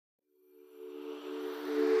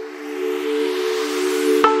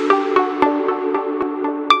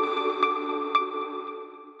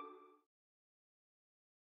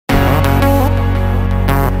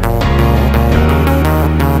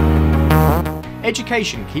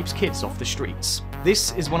Education keeps kids off the streets.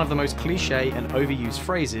 This is one of the most cliché and overused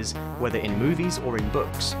phrases, whether in movies or in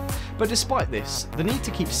books. But despite this, the need to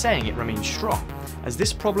keep saying it remains strong, as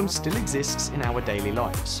this problem still exists in our daily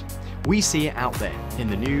lives. We see it out there, in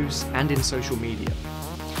the news and in social media.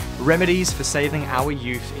 Remedies for Saving Our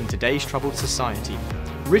Youth in Today's Troubled Society,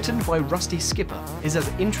 written by Rusty Skipper, is as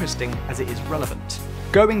interesting as it is relevant.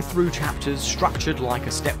 Going through chapters structured like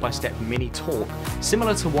a step-by-step mini-talk,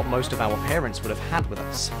 similar to what most of our parents would have had with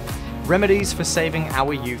us. Remedies for Saving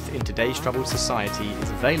Our Youth in Today's Troubled Society is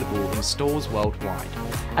available in stores worldwide.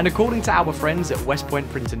 And according to our friends at Westpoint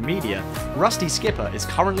Print and Media, Rusty Skipper is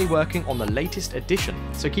currently working on the latest edition,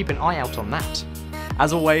 so keep an eye out on that.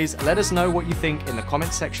 As always, let us know what you think in the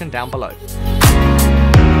comments section down below.